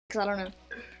because I don't know.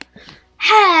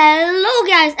 Hello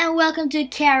guys and welcome to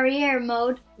Career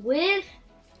Mode with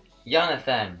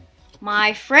Jonathan.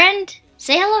 my friend.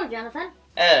 Say hello, Jonathan.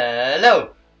 Hello.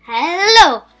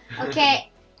 Hello.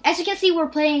 Okay, as you can see we're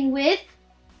playing with...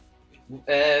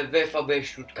 Vfb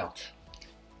Stuttgart.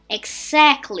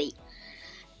 Exactly.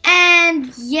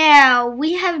 And yeah,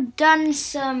 we have done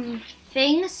some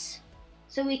things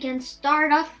so we can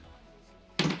start off.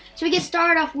 So we can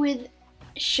start off with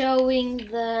showing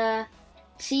the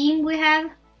team we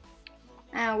have.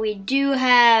 We do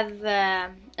have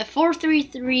a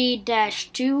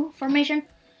 4-3-3-2 formation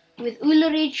with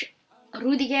Ulrich,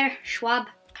 Rudiger, Schwab,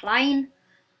 Klein,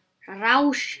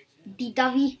 Rausch,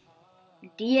 Didavi,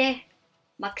 Die,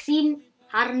 Maxim,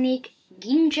 Harnik,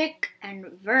 Ginczek,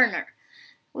 and Werner.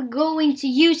 We're going to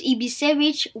use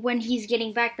Ibisevic when he's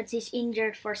getting back, but he's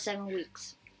injured for 7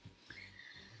 weeks.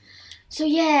 So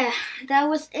yeah, that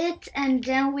was it. And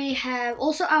then we have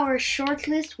also our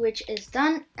shortlist, which is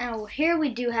done. And here we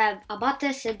do have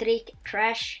Abate, Cedric,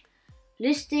 Trash,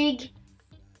 Lustig,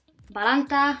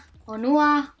 Balanta,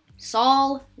 Onua,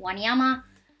 Saul, Wanyama,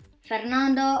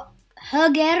 Fernando,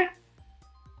 Höger,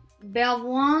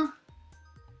 Belvoin,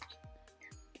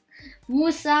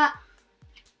 Musa,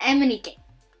 and Manike.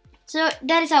 So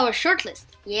that is our shortlist.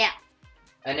 Yeah.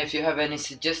 And if you have any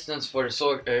suggestions for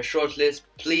the short list,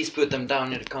 please put them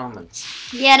down in the comments.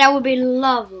 Yeah, that would be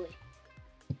lovely.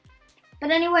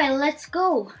 But anyway, let's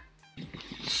go.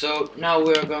 So now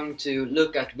we are going to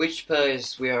look at which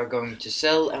players we are going to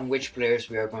sell and which players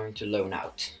we are going to loan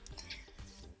out.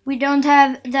 We don't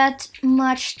have that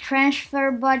much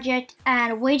transfer budget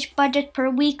and wage budget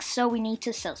per week, so we need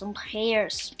to sell some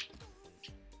players.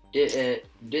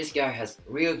 This guy has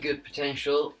real good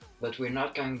potential, but we're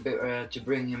not going to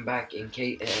bring him back in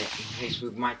case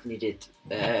we might need it.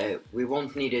 We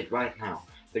won't need it right now,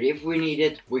 but if we need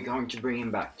it, we're going to bring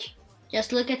him back.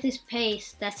 Just look at his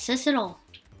pace, that says it all.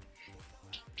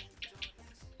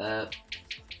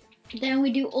 Then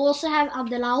we do also have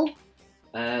Abdelau.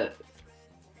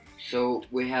 So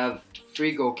we have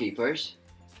 3 goalkeepers.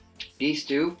 These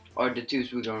 2 are the 2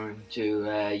 we're going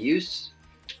to use.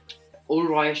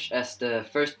 Ulreich as the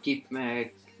first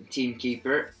team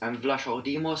keeper and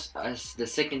Vlashodimos as the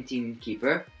second team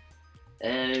keeper.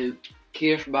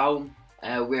 Kirschbaum,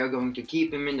 we are going to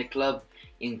keep him in the club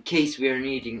in case we are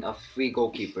needing of 3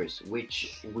 goalkeepers,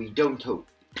 which we don't hope.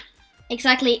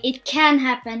 Exactly, it can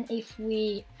happen if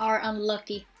we are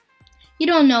unlucky. You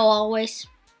don't know always.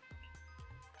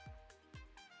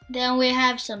 Then we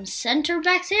have some center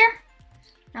backs here.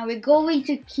 Now we're going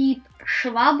to keep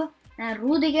Schwab and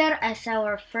Rudiger as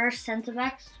our first center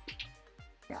backs.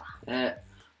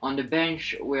 On the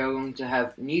bench we are going to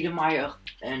have Niedermeyer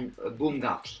and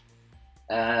Boomgat.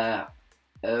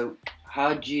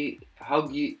 Hagi,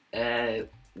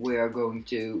 we are going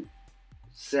to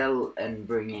sell and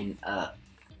bring in a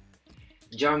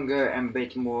younger and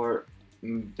better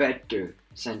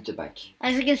center back.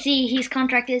 As you can see, his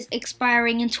contract is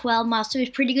expiring in 12 months, so it's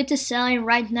pretty good to sell him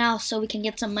right now so we can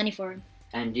get some money for him.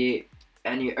 And he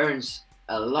earns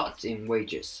a lot in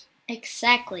wages.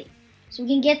 Exactly. So we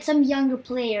can get some younger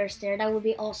players there. That would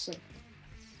be awesome.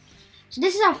 So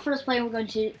this is our first player we're going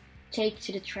to take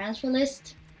to the transfer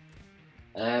list.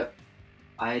 I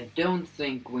don't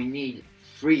think we need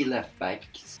 3 left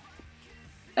backs.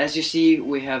 As you see,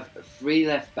 we have 3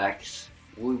 left backs.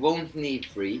 We won't need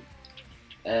 3.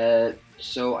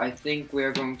 So I think we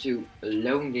are going to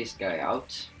loan this guy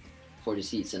out for the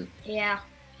season. Yeah.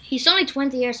 He's only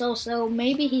 20 years old, so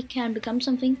maybe he can become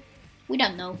something. We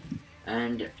don't know.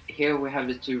 And here we have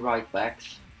the 2 right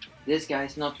backs. This guy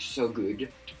is not so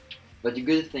good, but the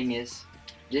good thing is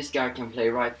this guy can play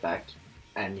right back,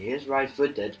 and he is right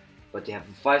footed, but he has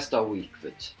a 5-star weak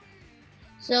foot.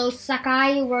 So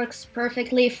Sakai works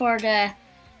perfectly for the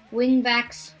wing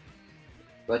backs.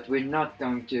 But we're not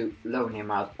going to loan him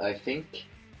out, I think.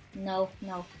 No.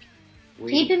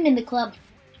 Keep him in the club.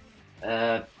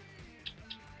 Then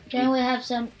we have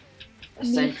some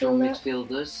central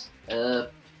midfielders.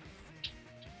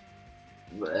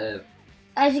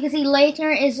 As you can see,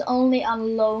 Leitner is only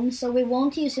on loan, so we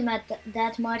won't use him at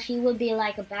that much. He will be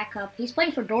like a backup. He's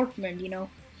playing for Dortmund, you know.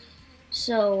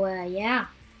 So, yeah.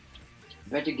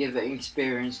 Better give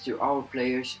experience to our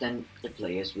players than the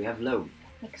players we have loaned.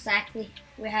 Exactly.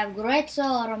 We have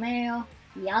Gruezzo, Romeo,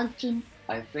 Yalcin.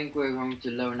 I think we're going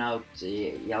to loan out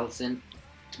Yalcin.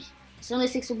 He's only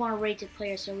 61 rated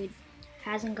player, so he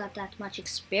hasn't got that much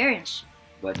experience.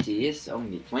 But he is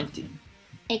only 20.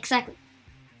 Exactly.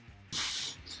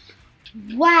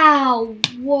 Wow,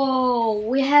 whoa,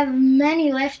 we have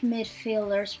many left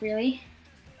midfielders, really.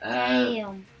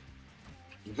 Damn.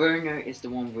 Werner is the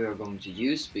one we are going to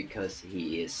use because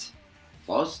he is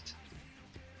fast.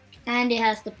 And he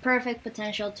has the perfect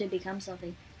potential to become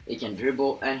something. He can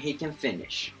dribble and he can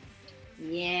finish.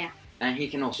 Yeah. And he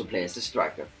can also play as a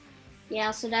striker.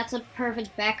 Yeah, so that's a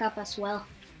perfect backup as well.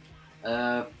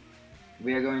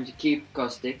 We are going to keep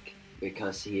Kostic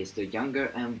because he is the younger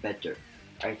and better.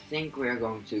 I think we are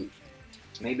going to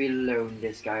maybe loan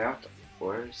this guy out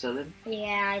or sell him.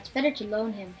 Yeah, it's better to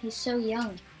loan him. He's so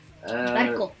young.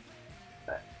 Uh,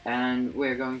 and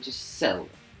we're going to sell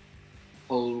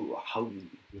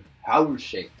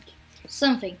Hauschek.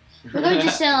 Something. We're going to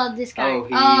sell this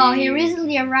guy. He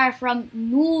recently arrived from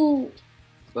New.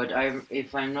 But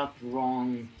if I'm not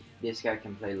wrong, this guy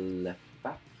can play left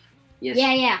back. Yes.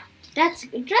 Yeah. That's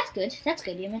good. That's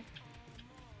good, Yuman.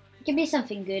 It can be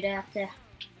something good after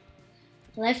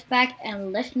left back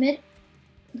and left mid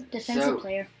defensive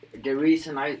player. The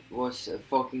reason I was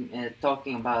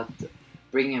talking about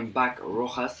bringing back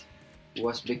Rojas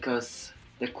was because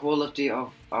the quality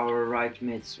of our right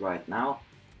mids right now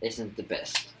isn't the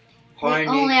best. We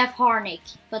only have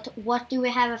Harnik, but what do we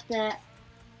have of the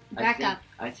backup?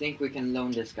 I think we can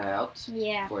loan this guy out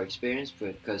for experience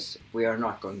because we are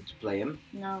not going to play him.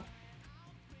 No.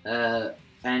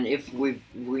 And if we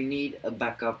need a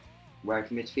backup right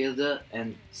midfielder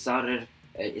and Sarer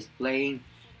is playing,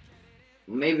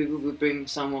 maybe we will bring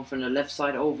someone from the left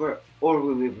side over, or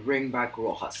we will bring back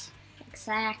Rojas.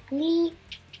 Exactly.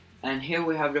 And here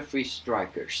we have the three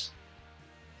strikers: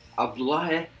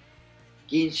 Abdullahi,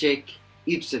 Ginček,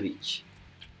 Ipsevic.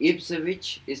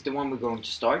 Ipsevic is the one we're going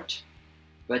to start,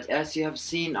 but as you have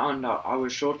seen on our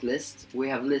short list, we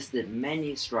have listed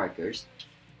many strikers,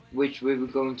 which we were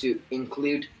going to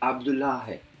include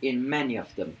Abdullahi in many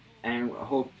of them, and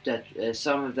hope that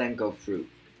some of them go through.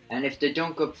 And if they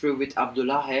don't go through with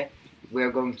Abdullahi, we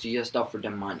are going to just offer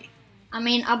them money. I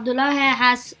mean, Abdullahi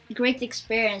has great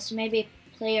experience. Maybe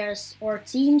players or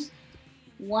teams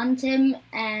want him,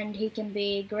 and he can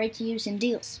be great to use in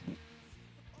deals.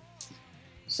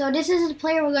 So this is the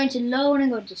player we're going to loan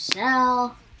and going to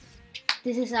sell.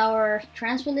 This is our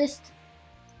transfer list.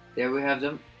 There we have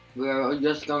them. We are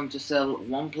just going to sell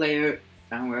one player,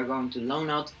 and we are going to loan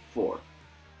out 4.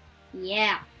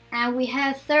 Yeah, and we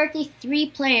have 33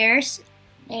 players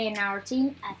in our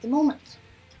team at the moment.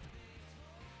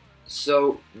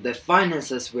 So the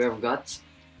finances we have got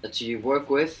to work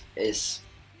with is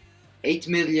 8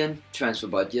 million transfer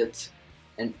budget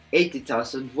and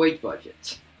 80,000 wage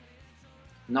budget.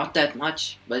 Not that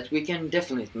much, but we can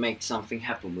definitely make something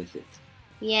happen with it.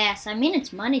 Yes, I mean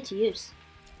it's money to use.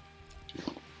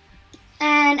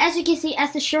 And as you can see,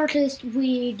 as the shortlist,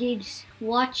 we did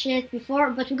watch it before,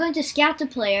 but we're going to scout the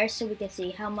players so we can see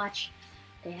how much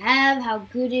they have, how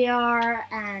good they are,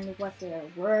 and what they're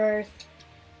worth,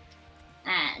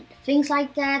 and things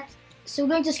like that. So we're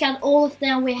going to scout all of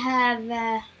them.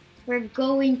 We're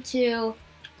going to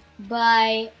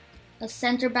buy a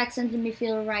center back, center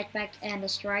midfielder, right back, and a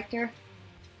striker,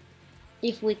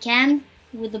 if we can,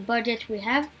 with the budget we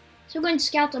have. So we're going to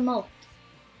scout them all.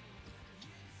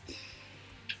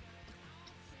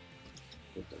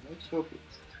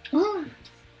 Oh.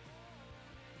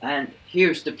 And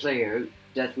here's the player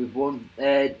that we want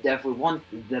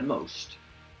the most.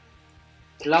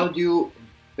 Claudio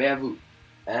Bevu.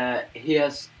 He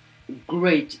has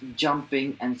great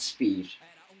jumping and speed.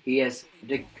 He has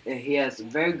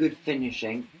very good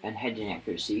finishing and heading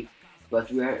accuracy. But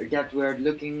we're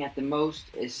looking at the most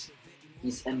is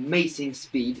his amazing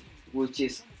speed, which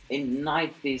is in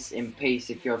 90s in pace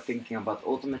if you're thinking about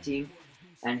Ultimate Team.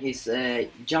 And his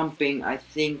jumping, I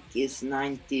think, is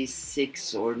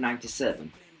 96 or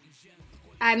 97.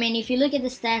 I mean, if you look at the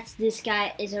stats, this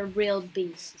guy is a real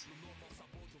beast.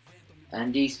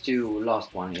 And these two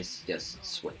last one is just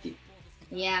sweaty.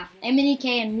 Yeah, MNK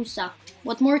and Musa.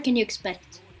 What more can you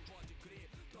expect?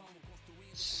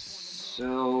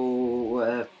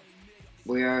 So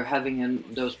we are having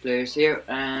those players here,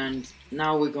 and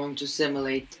now we're going to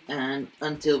simulate and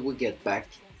until we get back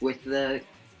with the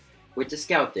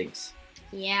scoutings.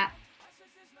 Yeah.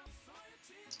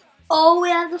 Oh, we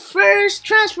have the first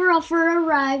transfer offer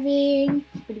arriving.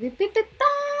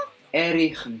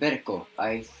 Erich Berko.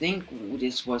 I think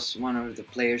this was one of the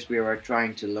players we were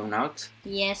trying to loan out.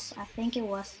 Yes, I think it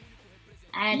was.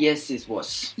 And yes, it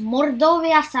was.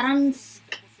 Mordovia Saransk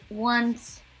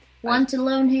want to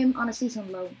loan him on a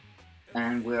season loan.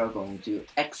 And we are going to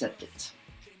accept it.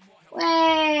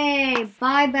 Way!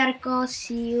 Bye, Berko.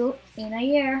 See you in a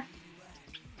year.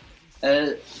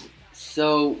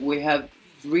 So we have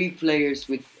 3 players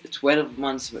with 12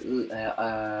 months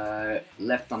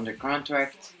left on their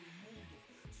contract.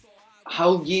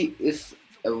 Haugi is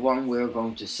one we're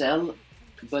going to sell,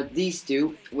 but these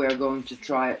two we're going to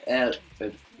try.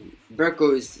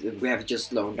 Berko is we have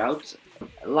just loaned out.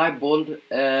 Leibold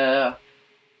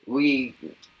we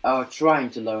are trying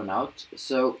to loan out.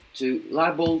 So to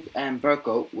Leibold and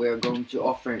Berko we're going to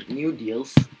offer new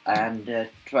deals and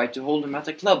try to hold them at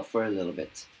a club for a little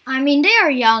bit. I mean, they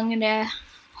are young and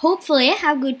hopefully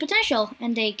have good potential,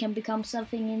 and they can become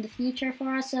something in the future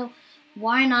for us. So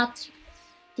why not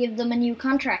give them a new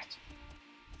contract?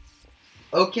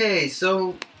 Okay,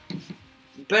 so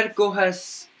Berko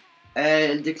has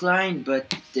declined,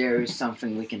 but there is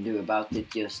something we can do about it.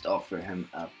 Just offer him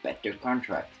a better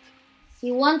contract.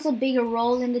 He wants a bigger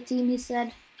role in the team, he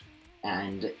said.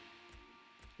 And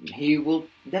he will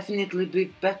definitely be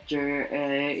better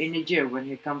in a year when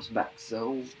he comes back.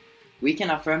 So we can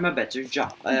offer him a better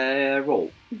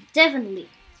role. Definitely.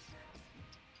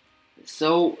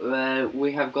 So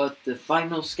we have got the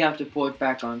final scout report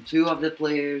back on two of the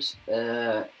players,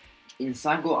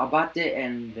 Insago Abate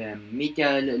and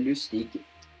Mikael Lustig.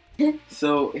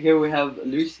 So here we have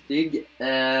Lustig,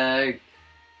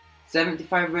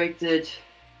 75 rated,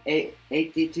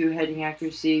 82 heading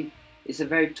accuracy. Is a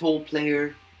very tall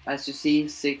player, as you see,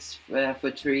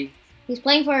 6'3". He's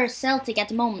playing for Celtic at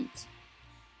the moment.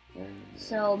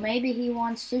 So maybe he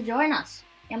wants to join us.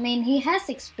 I mean, he has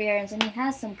experience and he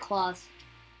has some class.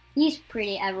 He's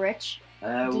pretty average.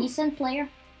 Decent player.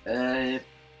 Here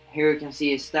you can see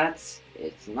his stats.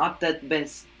 It's not that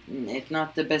best. It's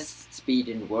not the best speed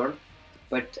in the world,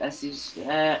 but as you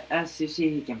see,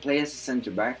 he can play as a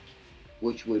centre back,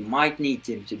 which we might need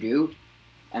him to do.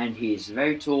 And he is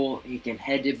very tall. He can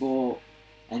head the ball,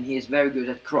 and he is very good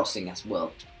at crossing as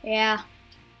well. Yeah.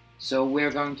 So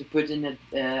we're going to put in an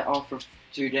offer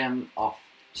to them of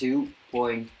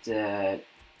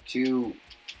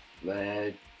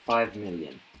 2.25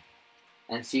 million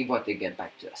and see what they get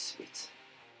back to us with.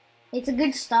 It's a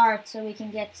good start, so we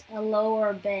can get a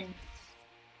lower bin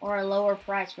or a lower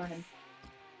price for him.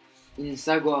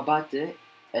 Insago Abate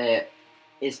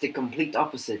is the complete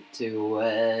opposite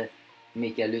to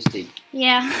Mikael Lustig.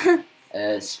 Yeah.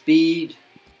 Speed,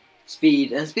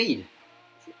 and speed.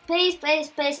 Pace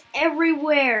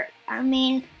everywhere. I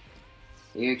mean,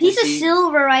 He's a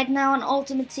silver right now on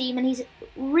Ultimate Team, and he's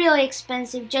really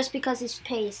expensive just because his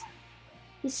pace.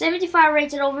 He's 75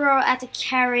 rated overall at the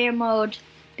carrier mode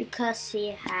because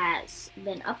he has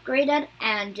been upgraded.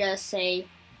 And just say,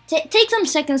 take some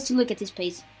seconds to look at his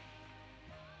pace.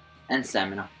 And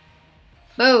stamina.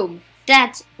 Boom.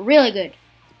 That's really good.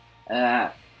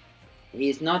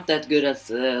 He's not that good as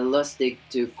Lustig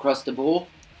to cross the ball,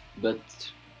 but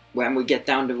when we get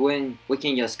down the wing, we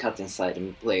can just cut inside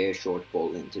and play a short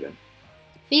ball into them.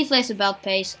 FIFA is about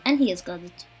pace, and he has got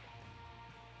it.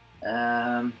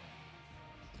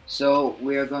 So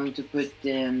we are going to put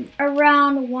in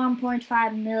around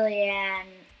 1.5 million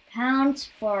pounds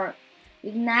for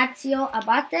Ignacio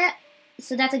Abate.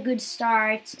 So that's a good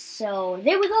start. So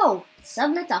there we go.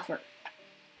 Submit offer.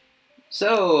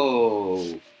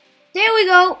 So there we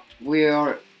go. We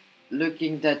are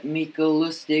looking that Mikael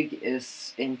Lustig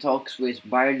is in talks with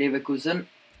Bayer Leverkusen.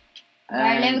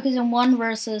 Bayer Leverkusen won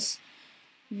versus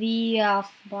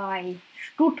Vfb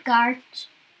Stuttgart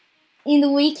in the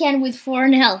weekend with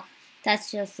 4-0.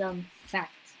 That's just some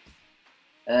fact.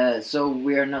 So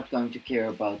we are not going to care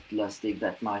about Lustig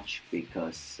that much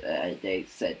because they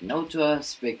said no to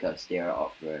us because the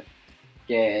Bayer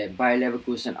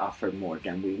Leverkusen offer more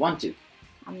than we want to.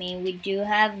 I mean, we do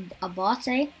have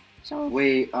Abate, so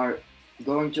we are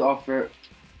going to offer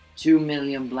 2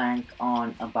 million blank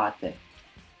on Abate.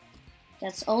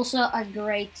 That's also a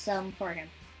great sum for him.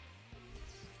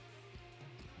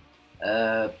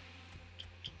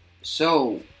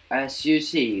 So as you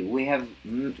see, we have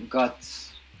got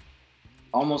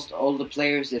almost all the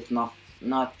players, if not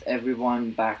everyone,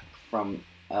 back from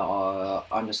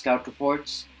on the scout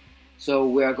reports. So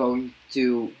we are going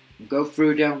to go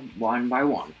through them one by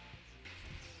one.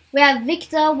 We have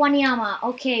Victor Wanyama.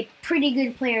 Okay, pretty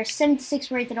good player.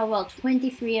 76 rated overall,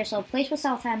 23 years old. Plays for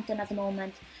Southampton at the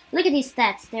moment. Look at his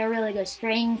stats. They're really good.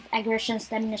 Strength, aggression,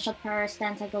 stamina, shot power,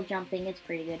 stand, tackle, jumping. It's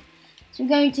pretty good. So we're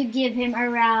going to give him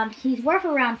around... He's worth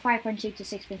around 5.2 to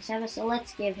 6.7. So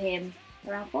let's give him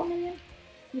around 4 million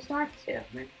to start. Yeah,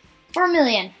 maybe. 4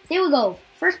 million. There we go.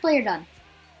 First player done.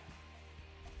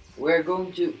 We're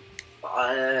going to,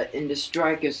 in the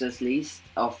strikers at least,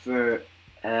 offer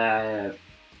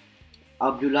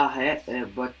Abdullahi,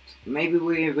 but maybe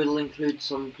we will include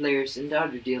some players in the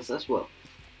other deals as well.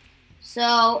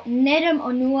 So Nedum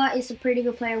Onua is a pretty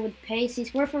good player with pace.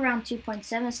 He's worth around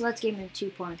 2.7, so let's give him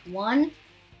 2.1.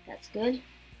 That's good.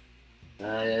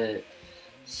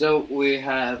 So we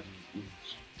have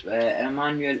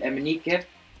Emmanuel Emenike.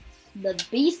 The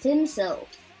beast himself.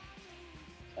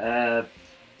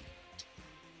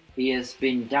 He has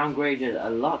been downgraded a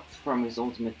lot from his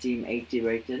Ultimate Team 80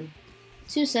 rating.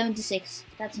 276.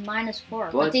 That's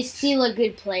 -4. But he's still a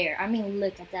good player. I mean,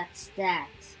 look at that stat.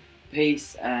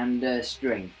 Pace and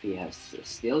strength, he has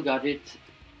still got it.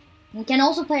 He can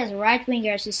also play as a right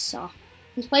winger, as you saw.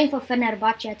 He's playing for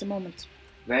Fenerbahce at the moment.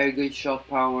 Very good shot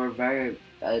power, very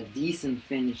decent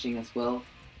finishing as well.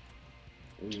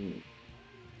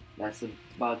 That's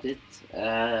about it.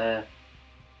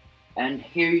 And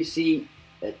here you see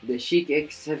the Chic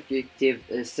executive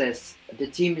says the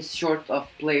team is short of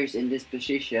players in this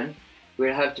position.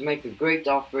 We'll have to make a great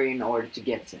offer in order to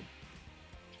get him.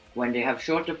 When they have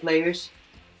shorter players,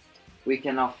 we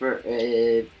can offer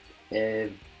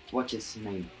what's his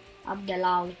name?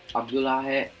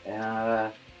 Abdullahi.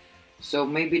 So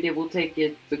maybe they will take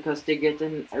it because they get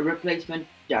a replacement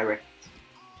direct.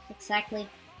 Exactly.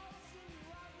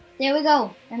 There we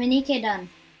go. Emenike done.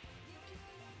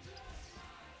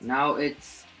 Now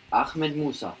it's Ahmed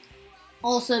Musa.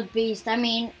 Also beast. I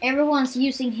mean, everyone's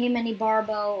using him and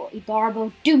Ibarbo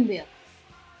Doumbia.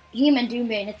 Him and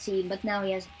Doumbia in a team, but now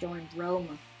he has joined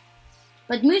Roma.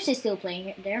 But Musa is still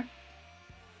playing there.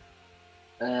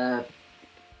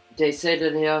 They say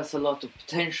that he has a lot of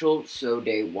potential, so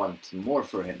they want more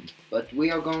for him. But we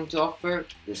are going to offer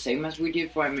the same as we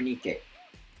did for Emenike.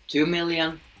 2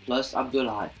 million plus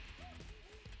Abdullahi.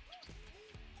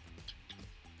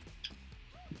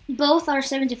 Both are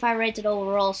 75 rated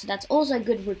overall, so that's also a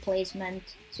good replacement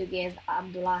to give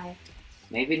Abdullahi.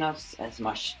 Maybe not as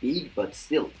much speed, but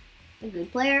still. A good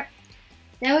player.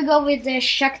 Then we go with the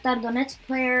Shakhtar Donetsk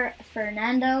player,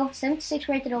 Fernando. 76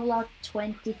 rated overall,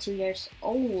 22 years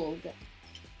old.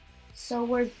 So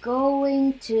we're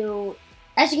going to...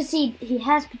 As you can see, he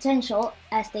has potential,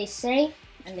 as they say,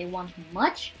 and they want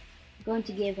much. We're going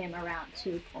to give him around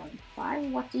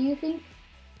 2.5. What do you think?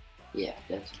 Yeah,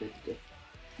 that's good.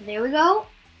 There we go.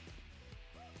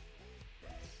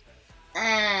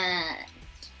 And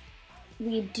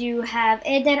we do have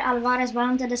Eder Alvarez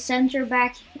Balanta, the center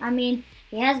back. I mean,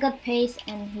 he has got pace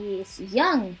and he is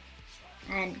young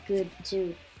and good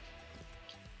too.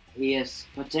 He has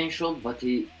potential, but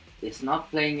he is not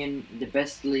playing in the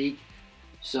best league.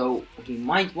 So he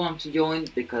might want to join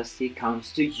because he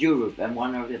comes to Europe and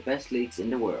one of the best leagues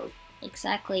in the world.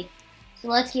 Exactly. So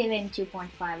let's give him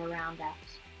 2.5 around that.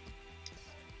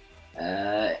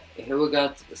 Here we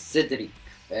got Cedric,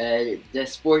 the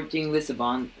Sporting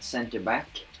Lisbon center back.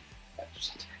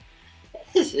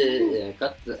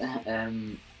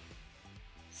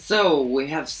 So we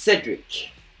have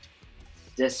Cedric,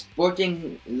 the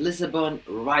Sporting Lisbon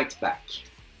right back.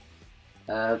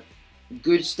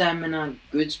 Good stamina,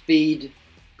 good speed,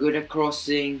 good at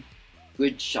crossing,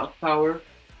 good shot power.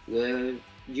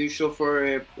 Usual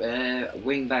for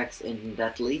wing backs in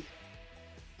that league.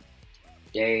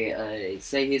 They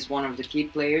say he's one of the key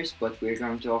players, but we're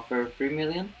going to offer 3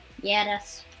 million. Yeah,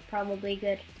 that's probably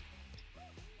good.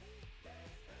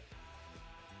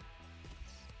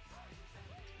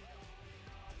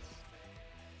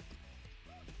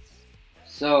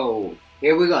 So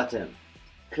here we got him,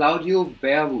 Claudio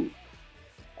Beavu.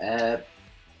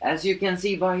 As you can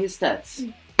see by his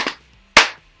stats.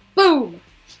 Boom!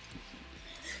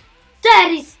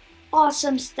 That is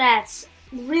awesome stats.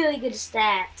 Really good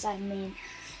stats, I mean.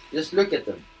 Just look at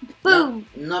them. Boom!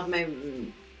 Not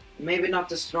maybe not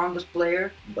the strongest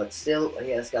player, but still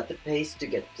he has got the pace to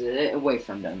get away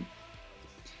from them.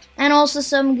 And also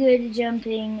some good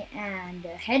jumping and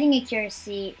heading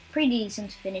accuracy, pretty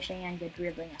decent finishing and good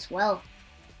dribbling as well.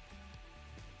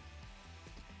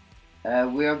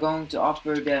 We are going to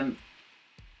offer them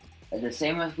the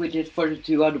same as we did for the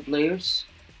two other players.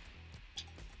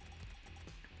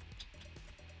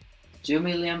 2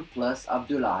 million plus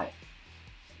Abdullahi.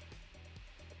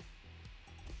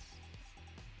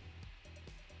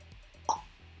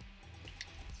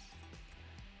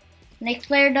 Next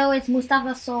player though is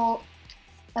Mustafa Sol,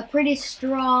 a pretty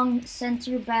strong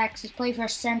center back. He's playing for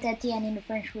Saint Etienne in the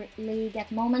French league at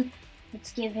the moment.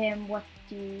 Let's give him what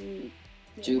do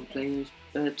 2 players,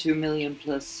 2 million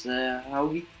plus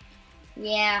Howie.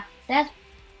 Yeah, that's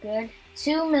good.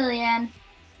 2 million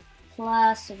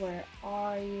plus, where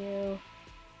are you?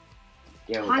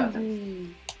 Yeah, we got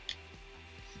him.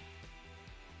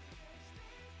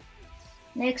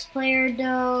 Next player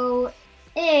though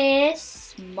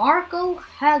is Marco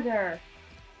Hager.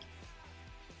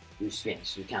 Du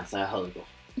svensk, du kan säga höger.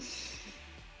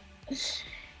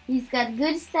 He's got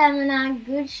good stamina,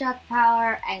 good shot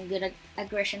power, and good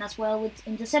aggression as well with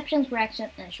interceptions, reaction,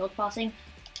 and short passing.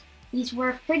 He's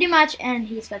worth pretty much, and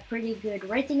he's got pretty good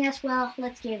rating as well.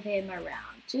 Let's give him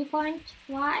around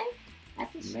 2.5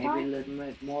 at this Maybe time. a little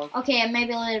bit more. Okay,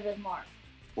 maybe a little bit more.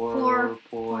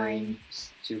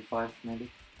 4.25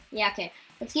 maybe. Yeah, okay.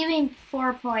 Let's give him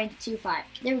 4.25.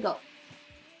 There we go.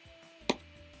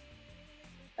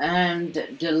 And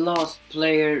the last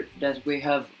player that we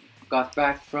have got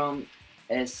back from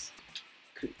is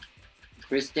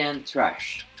Christian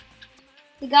Trash.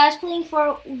 The guy's playing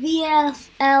for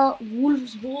VfL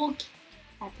Wolfsburg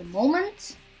at the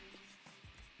moment.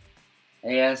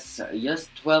 He has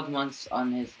just 12 months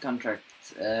on his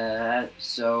contract,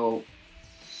 so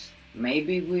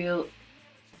maybe we'll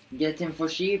get him for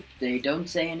cheap. They don't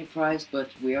say any price, but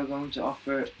we are going to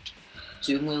offer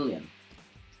 2 million.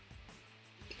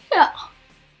 Yeah.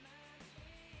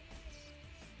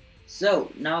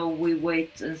 So now we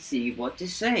wait and see what they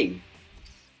say.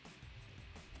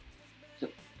 So,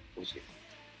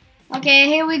 okay,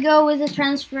 here we go with the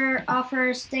transfer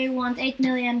offers. They want 8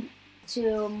 million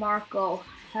to Marco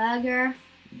Hager.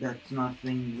 That's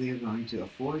nothing we're going to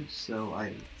afford, so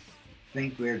I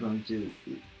think we're going to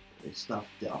stop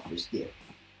the offers there.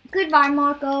 Goodbye,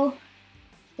 Marco.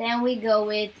 Then we go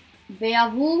with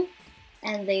Beavu,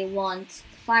 and they want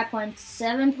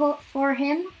 5.7 for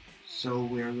him. So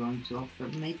we're going to offer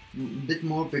a bit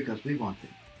more because we want it.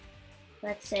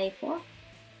 Let's say 4.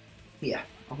 Yeah,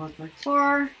 about right.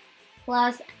 4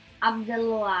 plus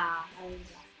Abdullah.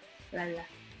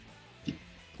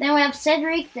 Then we have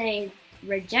Cedric, they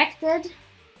rejected.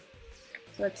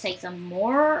 So let's take some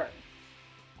more.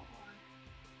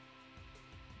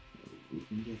 We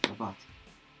can get about.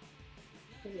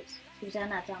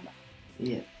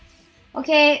 Yeah.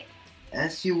 Okay.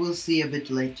 As you will see a bit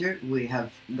later, we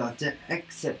have got to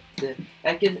accept the.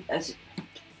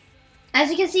 As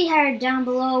you can see here down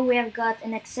below, we have got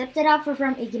an accepted offer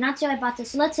from Ignacio Abate.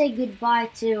 So let's say goodbye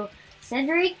to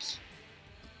Cedric.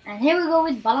 And here we go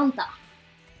with Balanta.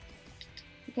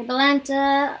 Okay,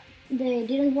 Balanta, they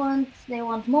didn't want, they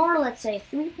want more. Let's say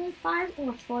 3.5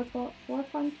 or 4.5.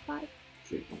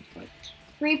 3.5.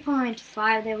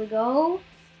 3.5, there we go.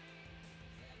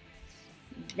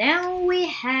 Then we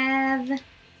have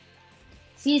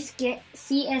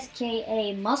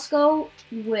CSKA Moscow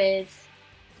with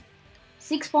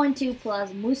 6.2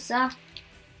 plus Musa.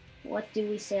 What do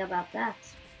we say about that?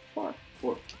 4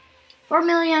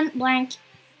 million blank.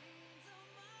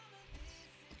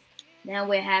 Then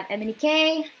we have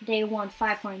MNK. They want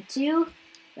 5.2.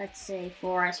 Let's say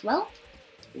 4 as well.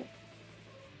 Yeah.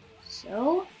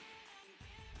 So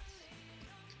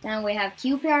then we have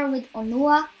QPR with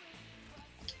Onua.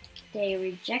 They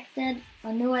rejected.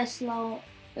 Onua is slow.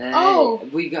 Oh!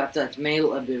 We got that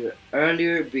mail a bit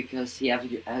earlier because he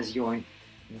has joined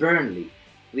Burnley.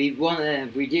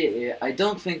 We did. I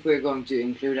don't think we're going to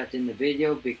include that in the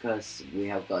video because we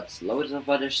have got loads of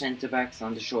other centre backs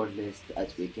on the short list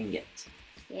as we can get.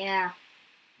 Yeah.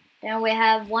 Then we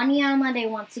have Wanyama. They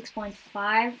want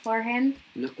 6.5 for him.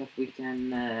 Look if we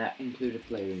can include a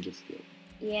player in this deal.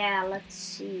 Yeah. Let's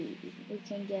see. We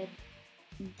can get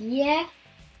Die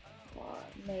or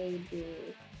maybe.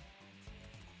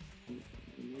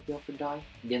 Maybe offer Die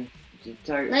again.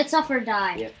 Let's offer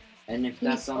Die. Yeah. And if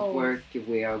that don't work,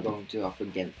 we are going to offer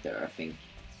Genther, I think.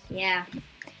 Yeah.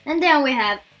 And then we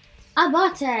have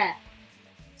Abate.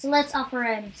 So let's offer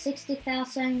him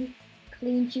 60,000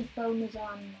 clean sheet bonus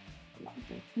on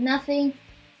nothing.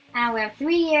 And we have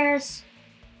 3 years.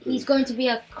 He's going to be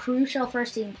a crucial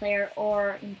first team player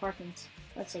or important.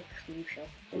 Let's say crucial.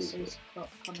 This is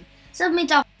coming.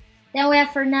 Submit off. Then we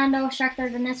have Fernando, Shakhtar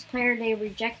Donetsk player they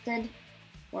rejected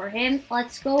for him.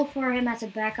 Let's go for him as a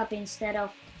backup instead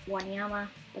of Wanyama,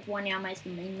 but Wanyama is the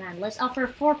main man. Let's offer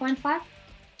 4.5.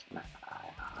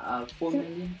 4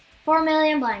 million. 4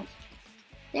 million blank.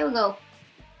 There we go.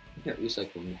 Ja, vi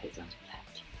söker om det heter hans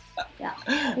blank. Ja,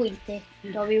 skit i.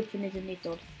 Då har vi uppfunnit ett nytt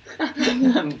ord.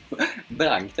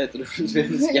 Blankt heter det på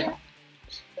svenska.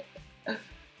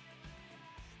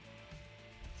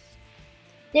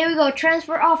 There we go.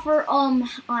 Transfer offer on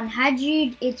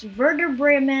Hadjid. It's Werder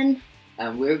Bremen.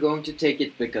 And we're going to take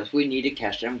it because we need a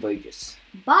cash and wages.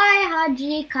 Bye,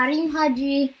 Haji. Karim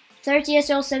Haji. 30 years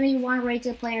old, 71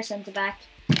 rated player, centre back.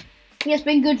 He has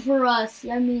been good for us.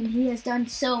 I mean, he has done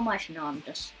so much. No, I'm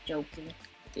just joking.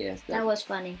 Yes, that was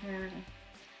funny.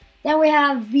 Then we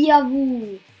have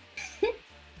Biavu.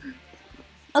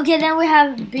 Okay, then we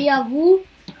have Biavu.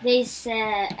 They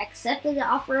accepted the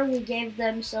offer we gave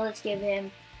them, so let's give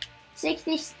him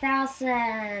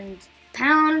 60,000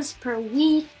 pounds per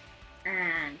week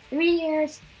and 3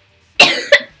 years.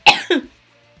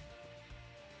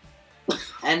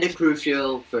 And a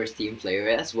crucial first team player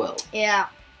as well. Yeah.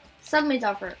 Submit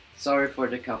offer. Sorry for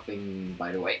the coughing,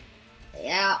 by the way.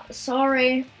 Yeah,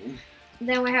 sorry.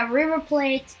 Then we have River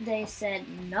Plate. They said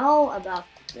no about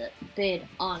the bid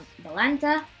on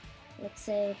Balanta. Let's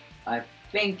say. I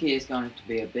think he's going to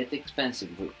be a bit expensive,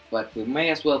 but we may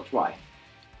as well try.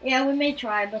 Yeah, we may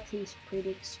try, but he's pretty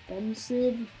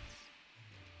expensive.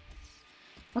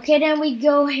 Okay, then we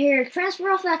go here. Transfer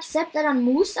offer accepted on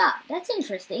Musa. That's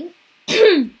interesting.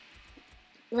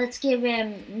 Let's give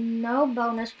him no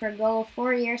bonus per goal.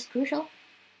 4 years, crucial.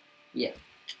 Yeah.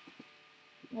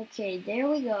 Okay, there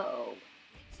we go.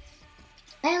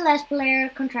 And last player,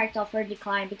 contract offer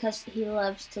declined because he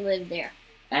loves to live there.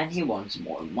 And he wants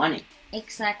more money.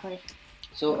 Exactly.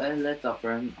 So let's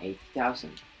offer him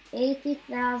 80,000.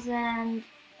 80,000.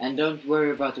 And don't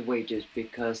worry about the wages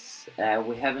because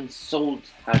we haven't sold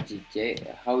Haji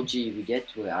yet,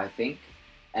 I think.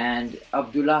 And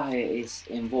Abdullah is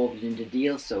involved in the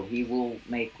deal, so he will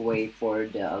make way for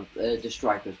the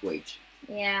striker's wage.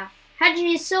 Yeah.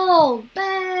 Haji is sold!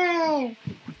 Bang!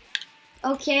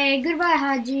 Okay, goodbye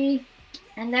Haji.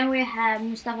 And then we have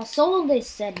Mustafa sold. They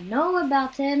said no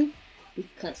about him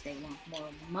because they want more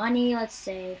money. Let's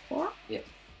say 4. Yeah.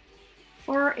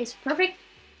 4 is perfect.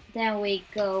 Then we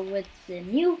go with the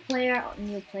new player.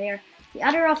 The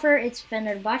other offer is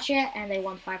Fenerbahce, and they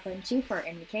want 5.2 for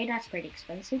MK. That's pretty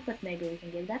expensive, but maybe we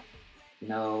can give that.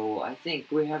 No, I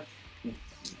think we have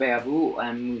Beavu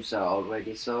and Musa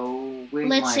already, so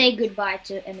Let's say goodbye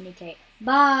to MK.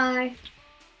 Bye.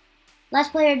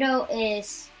 Last player though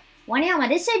is Wanyama.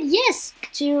 They said yes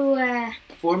to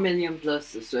 4 million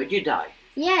plus Sergio Dai.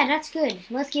 Yeah, that's good.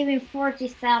 Let's give him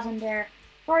 40,000 there.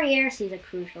 4 years. He's a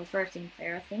crucial first-team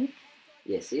player, I think.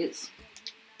 Yes, he is.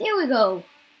 There we go.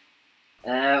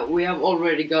 We have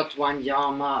already got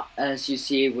Wanyama. As you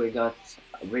see, we got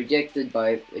rejected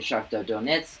by Shakhtar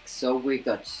Donetsk, so we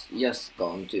got just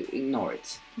going to ignore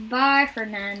it. Bye,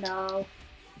 Fernando.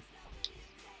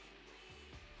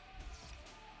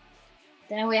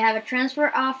 Then we have a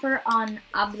transfer offer on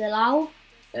Abdelau.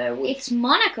 It's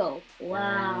Monaco.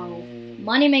 Wow.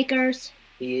 Moneymakers.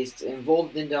 He is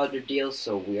involved in the other deal,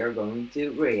 so we are going to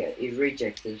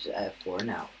reject it for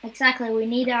now. Exactly, we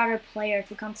need other players.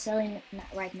 We can't sell him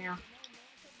right now.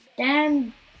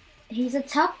 Then he's a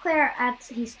top player at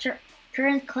his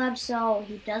current club, so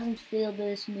he doesn't feel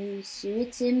this move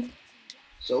suits him.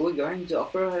 So we're going to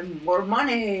offer him more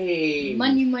money.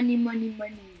 Money, money, money,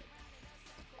 money.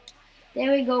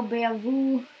 There we go,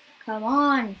 Beavu. Come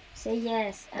on, say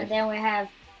yes. And then we have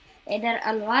Eder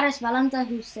Alvarez Valenta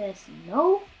who says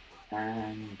no.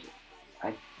 And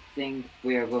I think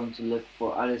we are going to look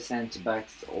for other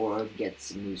centre-backs or get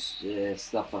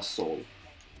Mustafa Sol.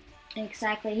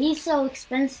 Exactly, he's so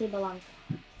expensive, Valenta.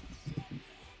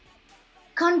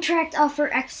 Contract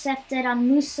offer accepted on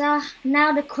Musa.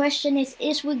 Now the question is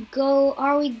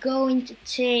are we going to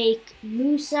take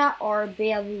Musa or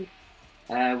Beavu?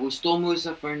 We stole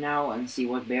Musa for now and see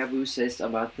what Beavu says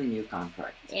about the new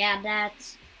contract. Yeah, that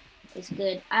is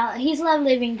good. He's loved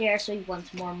living there, so he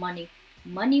wants more money.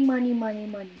 Money, money, money,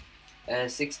 money.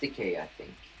 60k, I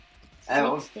think.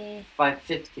 60.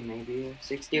 550 maybe.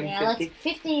 60 and 50.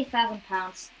 50,000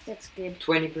 pounds. That's good.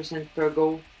 20% per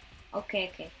goal.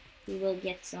 Okay. We will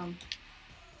get some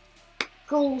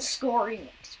goal scoring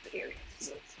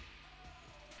experiences.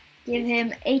 Give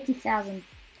him 80,000.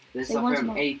 Let's offer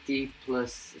him 80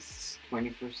 plus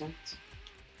 20%.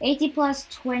 80 plus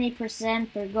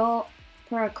 20% per goal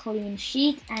per clean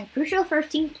sheet and crucial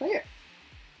first-team player.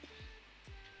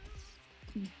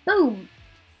 Boom.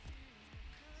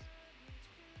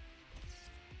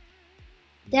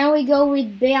 Then we go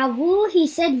with Beavu. He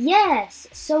said yes.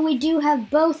 So we do have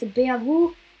both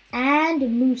Beavu and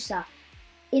Musa.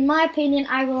 In my opinion,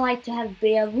 I would like to have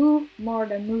Beavu more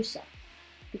than Musa.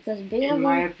 Because Beavu... In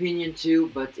my opinion too,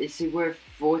 but is he worth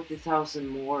 40,000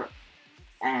 more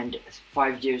and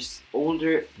 5 years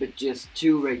older, but just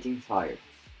 2 ratings higher?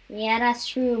 Yeah, that's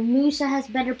true. Musa has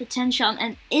better potential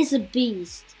and is a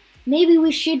beast. Maybe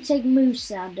we should take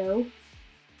Musa though.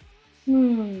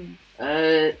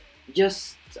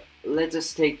 Just let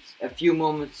us take a few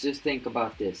moments to think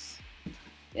about this.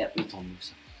 Yeah, we told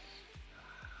Musa.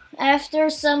 After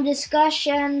some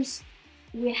discussions,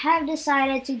 we have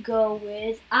decided to go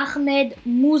with Ahmed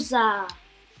Musa.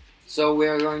 So we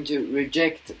are going to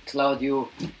reject Claudio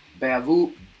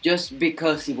Beavu just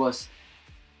because he was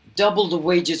double the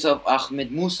wages of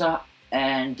Ahmed Musa,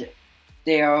 and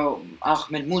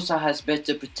Ahmed Musa has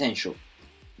better potential.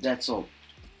 That's all.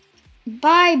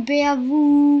 Bye,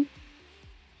 Beavu.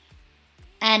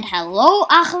 And hello,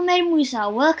 Ahmed Musa.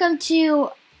 Welcome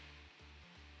to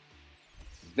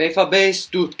Vfb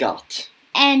Stuttgart.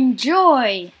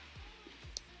 Enjoy.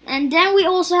 And then we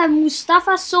also have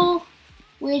Mustafa Sol,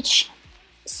 which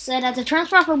said that the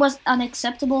transfer offer was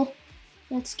unacceptable.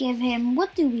 Let's give him,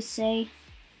 what do we say?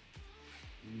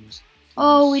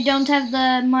 Oh, we don't have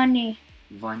the money.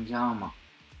 Wanyama.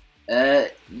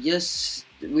 Yes,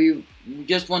 we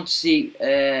just want to see,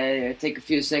 take a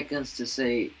few seconds to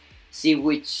see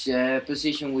which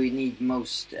position we need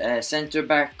most, center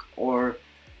back or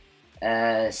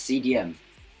CDM.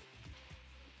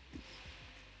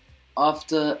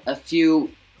 After a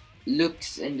few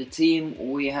looks in the team,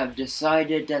 we have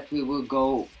decided that we will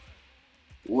go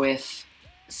with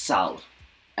Sal,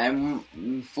 and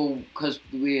because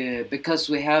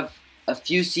we have a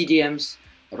few CDMs,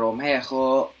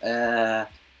 Romero,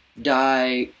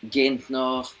 Dai,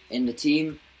 Gentner in the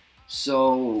team,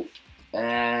 so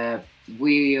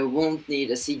we won't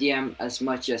need a CDM as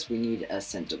much as we need a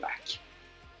centre back.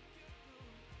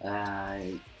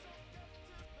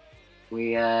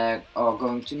 We are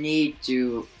going to need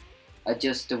to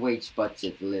adjust the wage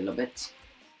budget a little bit.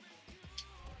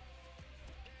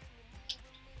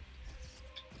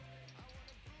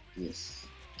 Yes.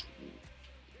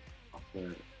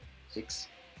 Offer 6.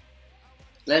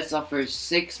 Let's offer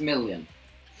 6 million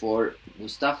for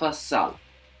Mustafa Sal.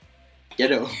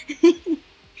 Ghetto.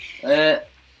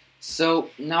 So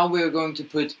now we're going to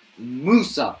put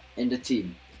Musa in the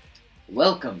team.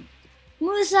 Welcome.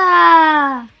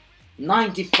 Musa!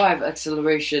 95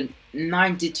 acceleration,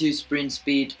 92 sprint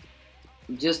speed,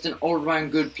 just an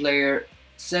all-round good player,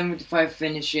 75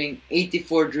 finishing,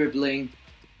 84 dribbling,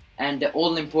 and the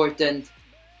all-important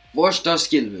 4-star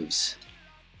skill moves.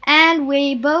 And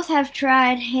we both have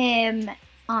tried him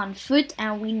on foot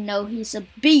and we know he's a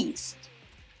beast.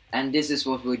 And this is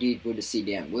what we did with the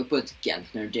CDM. We put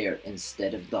Gentner there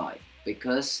instead of Dai,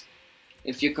 because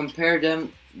if you compare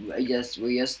them, yes,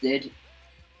 we just did,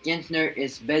 Gentner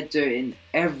is better in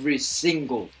every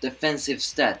single defensive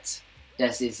stat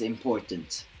that is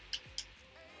important.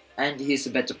 And he's a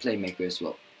better playmaker as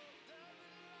well.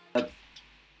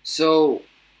 So,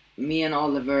 me and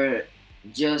Oliver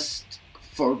just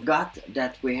forgot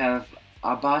that we have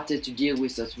Abate to deal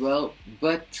with as well,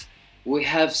 but we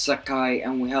have Sakai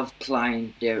and we have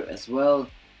Klein there as well.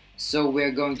 So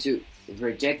we're going to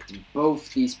reject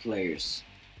both these players.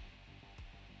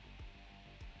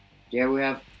 There we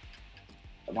have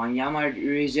Wanyama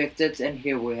rejected, and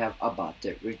here we have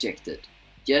Abate rejected,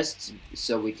 just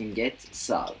so we can get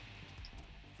Sal.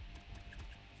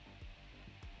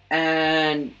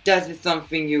 And that is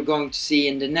something you're going to see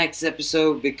in the next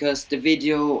episode, because the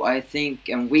video, I think,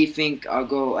 and we think,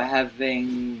 are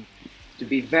having to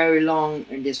be very long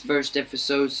in this first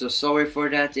episode, so sorry for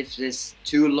that if it's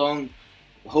too long.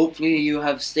 Hopefully you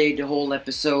have stayed the whole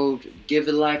episode. Give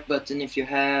a like button if you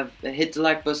have, hit the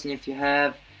like button if you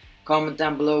have. Comment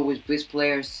down below which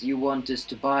players you want us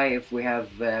to buy if we have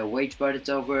wage budget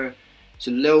over.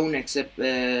 To loan is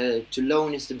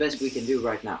the best we can do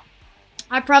right now.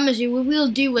 I promise you, we will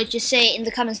do what you say in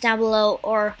the comments down below,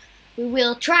 or we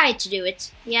will try to do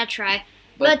it. Yeah, try.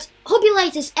 But hope you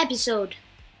liked this episode,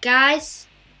 guys.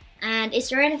 And is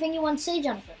there anything you want to say,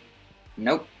 Jonathan?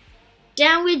 Nope.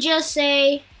 Then we just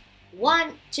say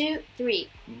 1, 2, 3.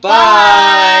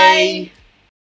 Bye!